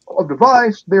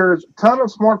device. There's a ton of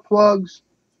smart plugs.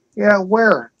 Yeah,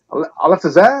 where?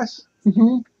 Alexa's ass?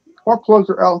 Smart plugs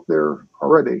are out there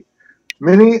already.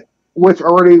 Many which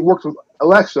already works with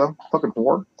Alexa, fucking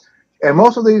whore. And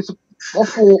most of these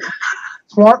multiple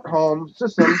smart home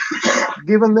systems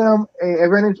giving them an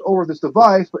advantage over this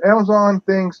device, but Amazon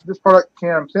thinks this product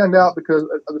can stand out because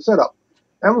of the setup.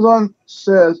 Amazon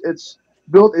says it's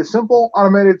built a simple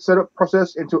automated setup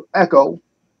process into Echo,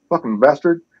 fucking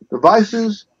bastard,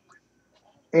 devices,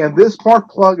 and this smart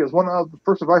plug is one of the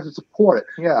first devices to support it.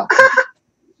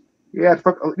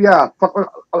 Fuck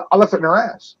Alexa in her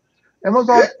ass.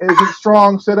 Amazon is a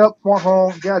strong setup smart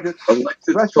home gadgets.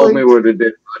 Alexa told me what it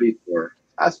did money for.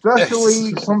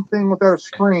 Especially something without a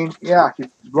screen. Yeah, she's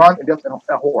run and just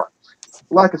a whore.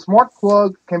 Like a smart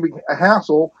plug can be a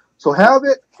hassle, so have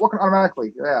it working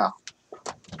automatically. Yeah,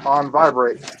 on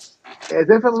vibrate. It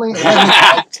definitely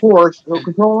has, of course,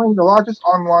 controlling the largest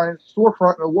online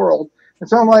storefront in the world. It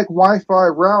sounds like Wi-Fi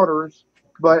routers,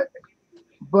 but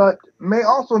may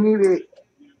also need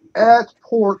at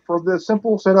port for this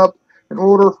simple setup in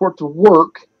order for it to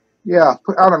work. Yeah,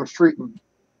 put out on the street and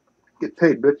get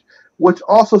paid, bitch. Which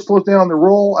also slows down the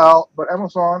rollout, but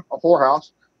Amazon, a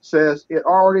whorehouse, says it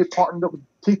already partnered up with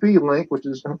TP-Link, which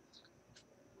is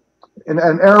an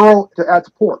arrow to add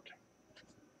support.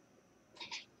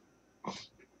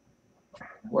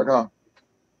 What on?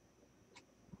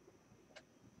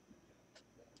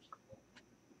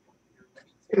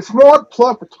 It's Smart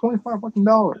Plug for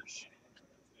 $25.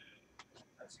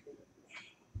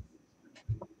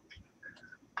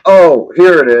 Oh,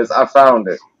 here it is. I found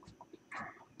it.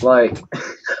 Like,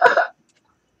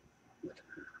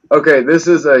 okay, this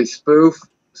is a spoof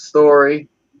story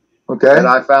that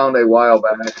I found a while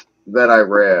back that I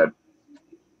read.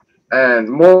 And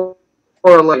more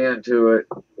or less into it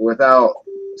without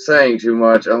saying too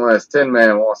much, unless Tin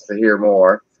Man wants to hear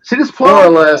more. See this plug? More or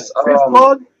less, See this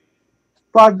plug?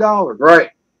 $5.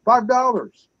 Right.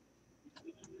 $5.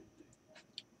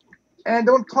 And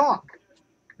don't talk.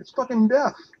 It's fucking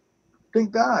death.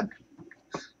 Thank God.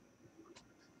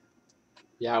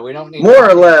 Yeah, we don't need more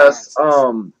or less,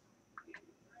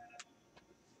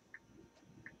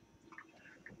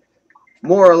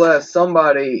 more or less,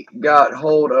 somebody got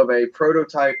hold of a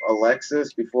prototype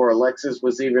Alexis before Alexis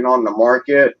was even on the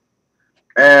market,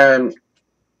 and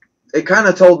it kind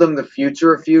of told them the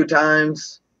future a few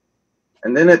times,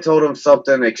 and then it told them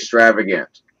something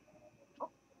extravagant.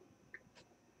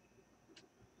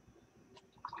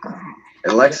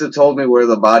 Alexa told me where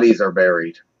the bodies are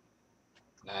buried.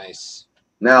 Nice.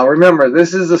 Now, remember,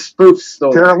 this is a spoof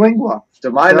story. Terralingua. To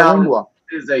my knowledge,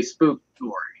 it is a spoof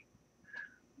story.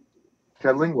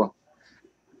 Terralingua.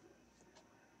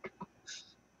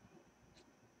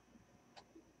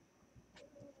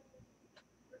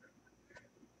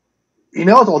 You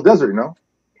know, it's all desert, you know?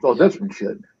 It's all desert and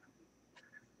shit.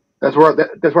 That's where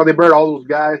they buried all those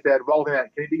guys that involved in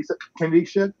that Kennedy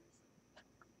shit.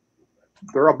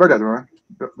 They're all buried out there, man.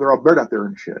 They're all buried out there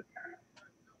and shit.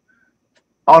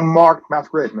 Unmarked mass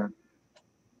grave, man.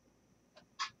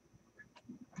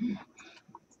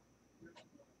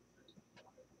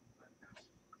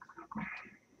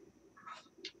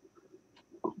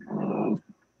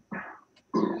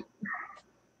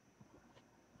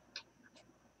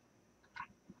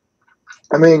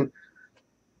 I mean,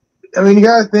 you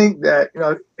gotta think that, you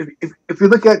know, if you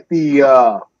look at the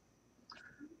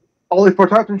all these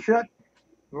prototypes and shit,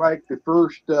 like the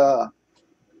first the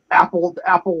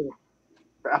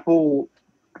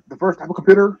first Apple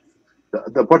computer,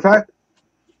 the prototype,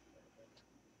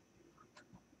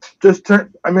 just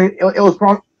turned. I mean, it was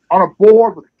on a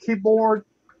board with a keyboard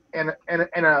and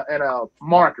a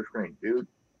monitor screen, dude.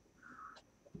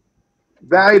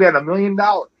 Valued at $1 million.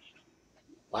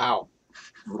 Wow.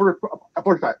 For a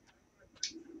prototype.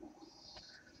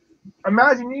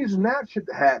 Imagine using that shit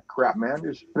to hack crap, man.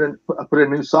 Just put in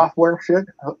new software and shit,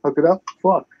 hook it up.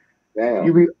 Fuck. Damn.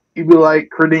 You'd be like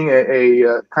creating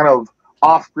a kind of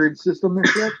off-grid system and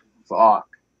shit. Fuck.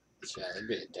 Yeah, that'd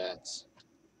be intense.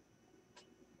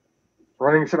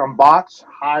 Running shit on bots,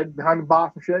 hide behind the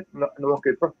bots and shit. No one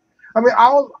could. I mean, I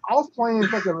was playing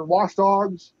fucking Watch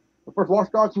Dogs, the first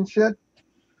Watch Dogs and shit,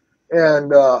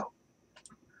 and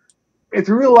if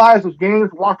you realize those games,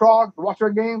 Watch Dogs, the Watch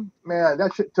Dogs game, man,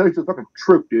 that shit tells you the fucking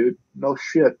truth, dude. No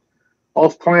shit. I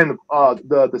was playing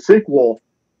the sequel,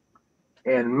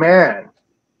 and man,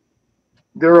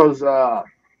 there was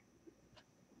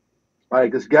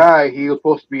like this guy. He was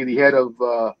supposed to be the head of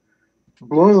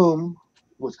Bloom.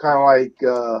 Was kind of like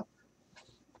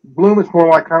Bloom is more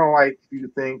like kind of like you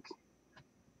think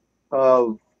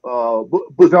of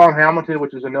Booz Allen Hamilton,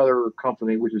 which is another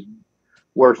company, which is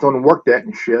where someone worked at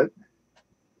and shit.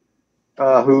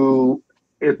 Who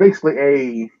is basically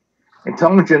a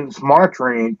intelligence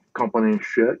monitoring company and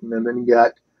shit, and then you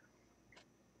got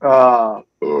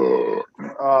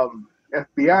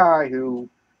FBI who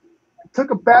took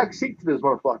a back seat to this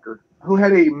motherfucker, who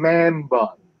had a man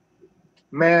bun,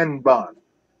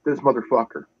 this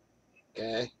motherfucker.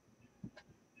 Okay.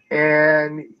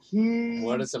 And he.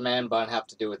 What does a man bun have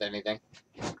to do with anything?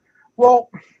 Well,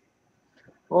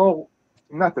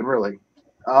 nothing really.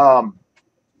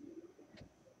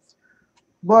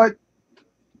 But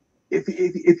if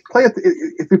you play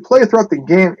it throughout the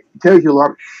game, it tells you a lot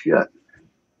of shit.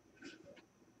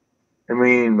 I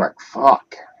mean, like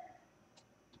fuck.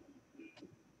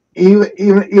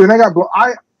 Even I got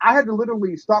I had to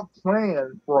literally stop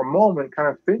playing for a moment, and kind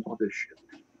of think about this shit.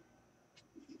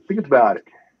 Think about it.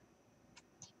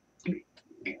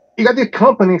 You got these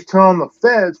companies telling the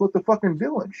feds what they're fucking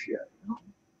doing shit.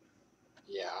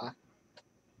 Yeah.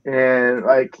 And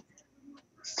like,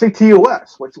 say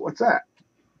TOS. What's that?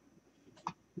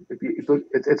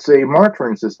 It's a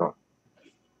monitoring system.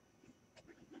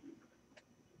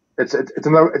 It's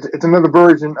another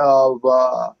version of.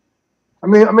 I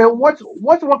mean, what's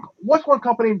one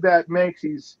company that makes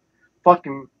these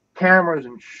fucking cameras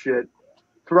and shit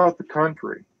throughout the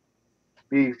country?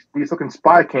 These fucking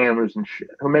spy cameras and shit.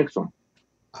 Who makes them?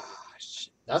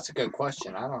 That's a good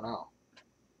question. I don't know.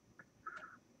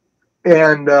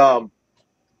 And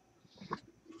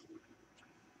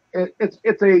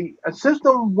it's a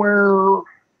system where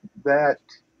that.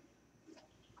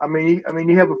 I mean,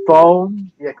 you have a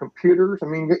phone, you have computers. I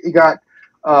mean, you got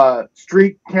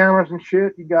street cameras and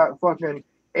shit. You got fucking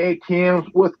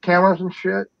ATMs with cameras and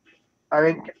shit. I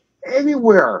mean,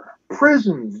 everywhere,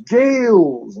 prisons,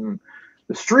 jails, and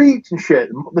the streets and shit,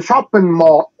 the shopping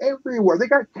mall, everywhere. They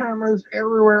got cameras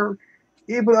everywhere,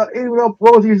 even up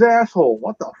Rosie's asshole.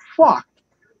 What the fuck?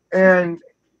 And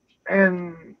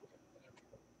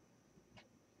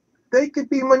they could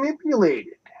be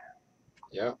manipulated.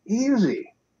 Yeah. Easy.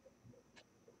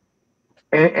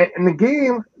 And the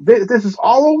game, this is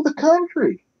all over the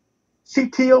country.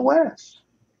 CTOS.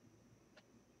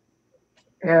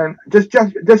 And just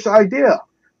the idea.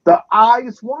 The eye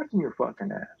is watching your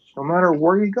fucking ass, no matter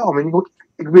where you go. I mean,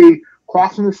 it could be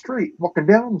crossing the street, walking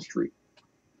down the street.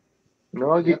 You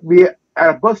know, it could be at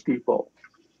a bus depot,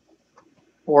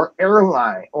 or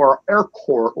airline, or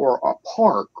airport, or a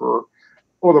park, or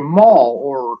the mall,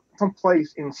 or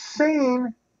someplace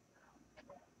insane,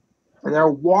 and they're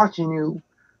watching you.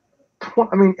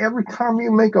 I mean, every time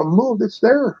you make a move, it's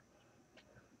there.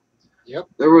 Yep.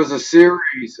 There was a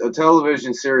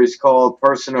television series called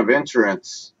Person of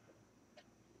Interest.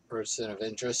 Person of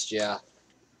Interest, yeah.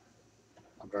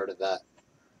 I've heard of that.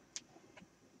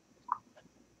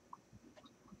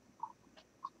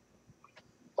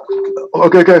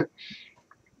 Okay.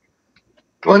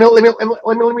 Let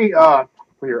me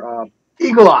here.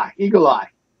 Eagle Eye.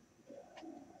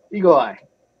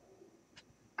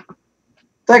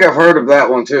 I think I've heard of that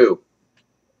one too.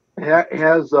 It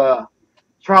has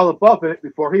Charlie LaBeouf in it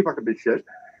before he fucking did shit,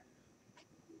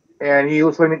 and he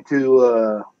was listening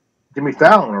to Jimmy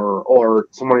Fallon or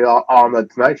somebody on the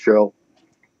Tonight Show,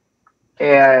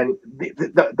 and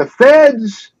the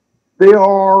feds, they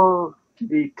are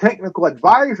the technical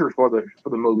advisors for the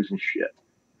movies and shit.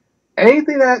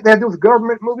 Anything that they do with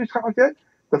government movies, stuff like that,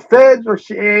 the feds or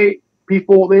CIA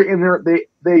people, they're in there.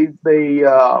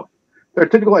 They're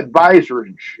technical advisors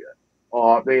and shit.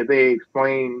 They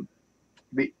explain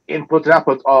the inputs and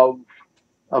outputs of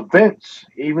events,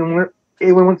 even when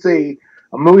it's a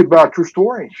movie about a true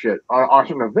story and shit on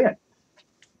an event.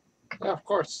 Yeah, of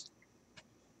course.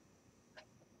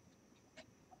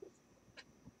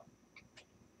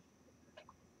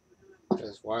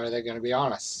 Because why are they going to be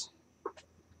honest?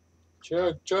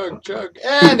 Chug,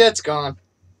 and it's gone.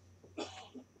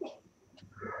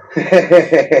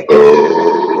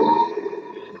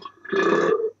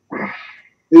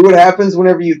 See what happens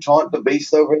whenever you taunt the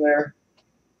beast over there?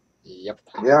 Yep.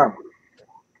 Yeah.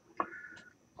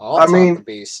 I'll taunt the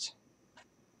beast.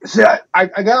 See,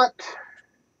 I got.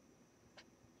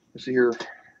 Let's see here.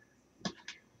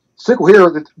 Sequel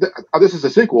here. This is a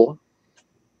sequel.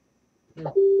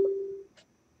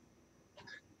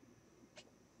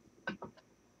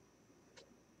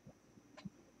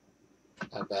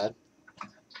 Not bad.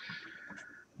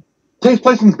 Takes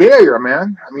place in the Bay Area,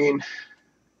 man. I mean,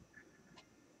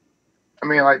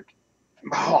 like,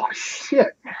 oh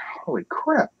shit, holy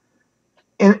crap!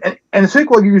 And the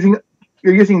sequel, you're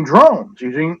using drones,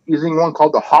 using one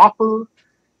called the Hopper,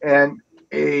 and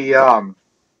a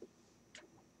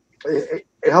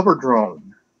hover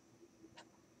drone.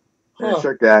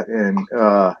 Check that. And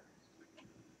the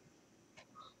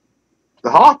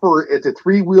Hopper, it's a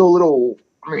 3-wheel little.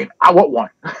 I mean, I want one.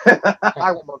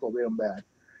 I want one so damn bad.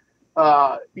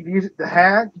 You can use it to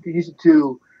hack. You can use it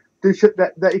to do shit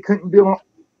that you couldn't do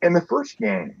in the first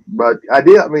game. But I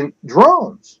mean,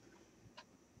 drones.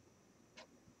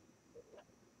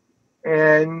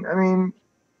 And I mean,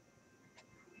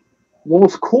 what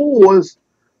was cool was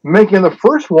making the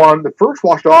first one. The first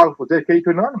Watch Dogs was dedicated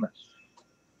to Anonymous.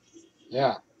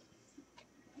 Yeah.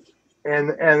 And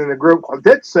the group called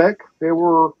DedSec, they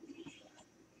were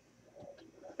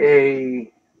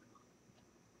a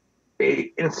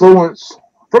influence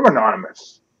from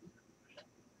Anonymous.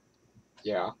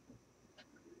 Yeah.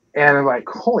 And I'm like,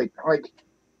 holy, like,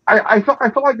 I felt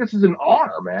like this is an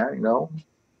honor, man. You know.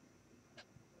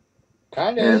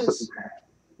 Kind of is.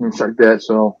 And stuff like that.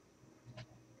 So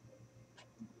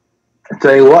I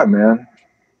tell you what, man.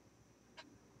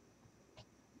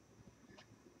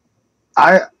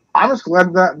 I'm just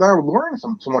glad that I learned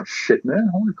so much shit, man.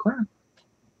 Holy crap.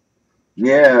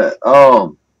 Yeah.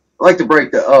 like to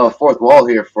break the fourth wall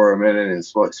here for a minute and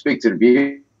speak to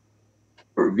the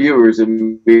viewers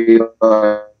and be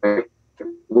like,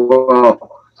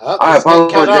 well, Oh, I he's getting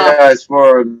cut off. apologize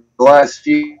for the last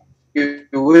few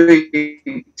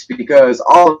weeks because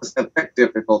all of us have tech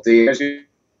difficulty. As you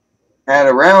had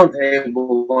a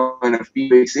roundtable in a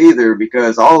few weeks either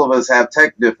because all of us have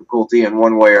tech difficulty in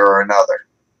one way or another.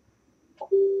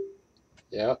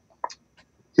 Yep.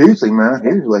 Usually, man.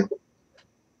 Usually.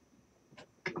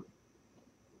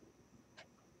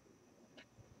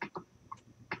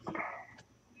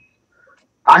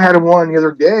 I had one the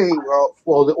other day. Well,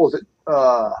 was it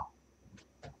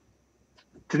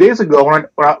 2 days ago when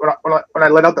I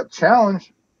let out that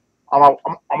challenge on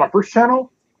my first channel?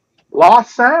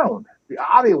 Lost sound. The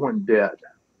audio went dead.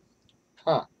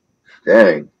 Huh.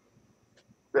 Dang.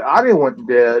 The audio went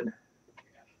dead.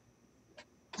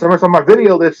 Someone on my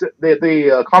video, they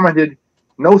commented,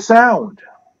 no sound.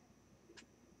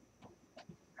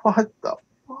 What the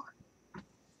fuck?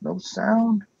 No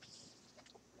sound?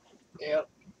 Yep.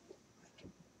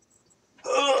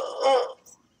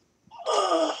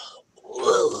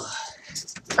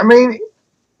 I mean,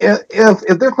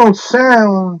 if there's no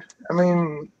sound, I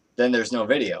mean, Then there's no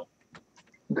video.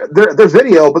 there's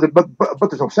video, but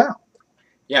there's no sound.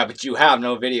 Yeah, but you have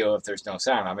no video if there's no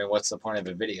sound. I mean, what's the point of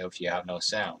a video if you have no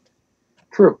sound?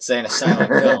 True. This ain't a silent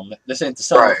film. This ain't the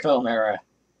silent film era.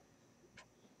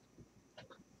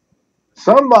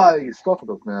 Somebody's stuck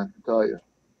with us, man. I tell you.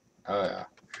 Oh yeah.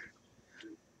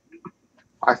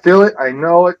 I feel it. I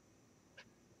know it.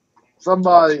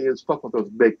 Somebody is fucking with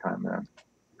us big time, man.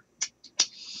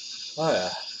 Oh yeah.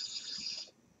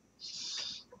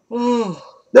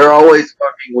 They're always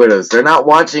fucking with us. They're not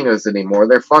watching us anymore.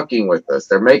 They're fucking with us.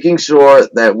 They're making sure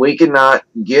that we cannot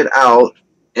get out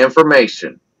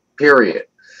information. Period.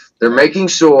 They're making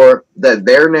sure that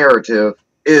their narrative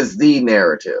is the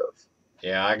narrative.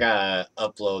 Yeah, I gotta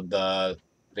upload the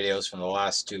videos from the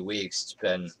last 2 weeks. It's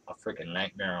been a freaking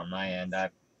nightmare on my end. I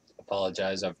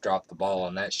apologize. I've dropped the ball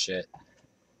on that shit.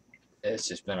 It's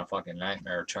just been a fucking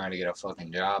nightmare trying to get a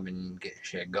fucking job and get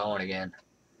shit going again.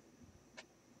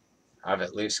 I've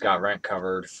at least got rent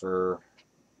covered for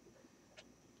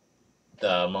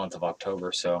the month of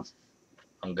October, so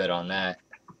I'm good on that.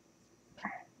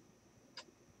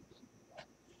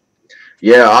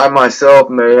 Yeah, I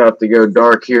myself may have to go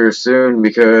dark here soon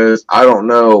because I don't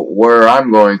know where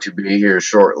I'm going to be here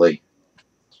shortly.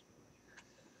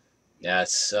 Yeah, it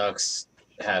sucks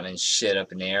having shit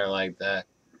up in the air like that.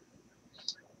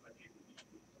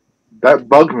 That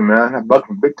bugged me, man. That bugged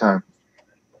me big time.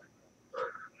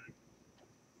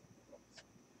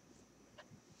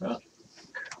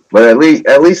 But at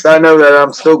least I know that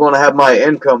I'm still going to have my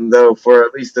income, though, for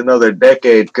at least another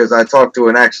decade because I talked to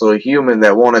an actual human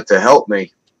that wanted to help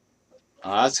me.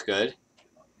 Oh, that's good.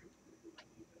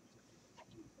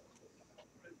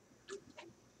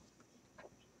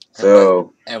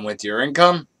 So, and with your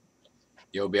income,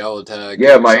 you'll be able to yeah,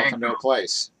 get my yourself into a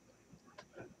place.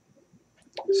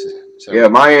 So, yeah,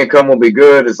 my income will be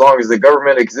good as long as the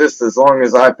government exists, as long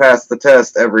as I pass the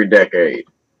test every decade.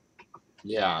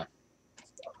 Yeah.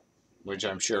 Which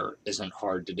I'm sure isn't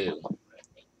hard to do.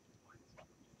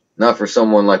 Not for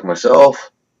someone like myself.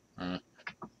 Yeah.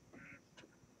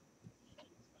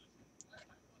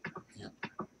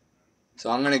 So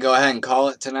I'm going to go ahead and call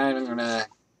it tonight.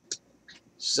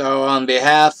 So on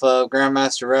behalf of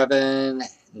Grandmaster Revan,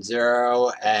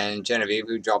 Zero, and Genevieve,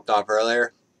 who dropped off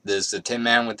earlier, this is the Tin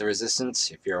Man with the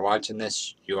Resistance. If you're watching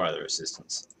this, you are the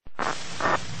Resistance.